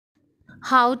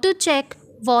How to check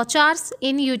watch hours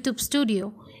in YouTube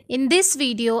Studio. In this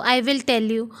video, I will tell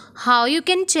you how you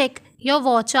can check your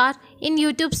watch hour in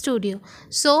YouTube Studio.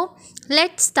 So,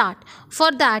 let's start.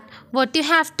 For that, what you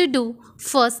have to do,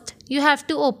 first you have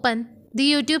to open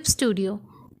the YouTube Studio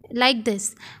like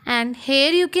this, and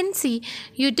here you can see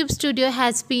YouTube Studio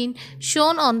has been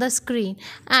shown on the screen,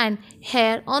 and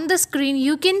here on the screen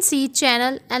you can see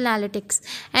channel analytics,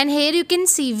 and here you can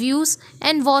see views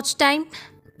and watch time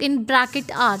in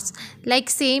bracket hours, like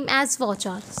same as watch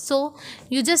hour. So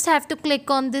you just have to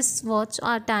click on this watch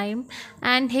hour time,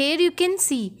 and here you can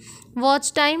see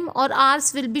watch time or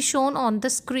hours will be shown on the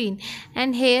screen,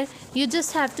 and here you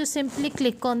just have to simply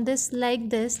click on this like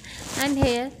this, and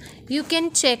here you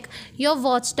can check your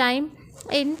watch time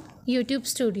in YouTube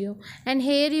Studio, and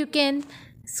here you can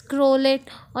scroll it,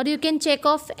 or you can check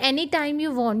off any time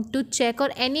you want to check or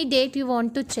any date you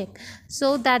want to check.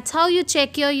 So that's how you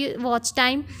check your watch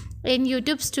time in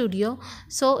YouTube Studio.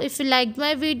 So if you liked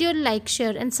my video, like,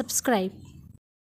 share and subscribe.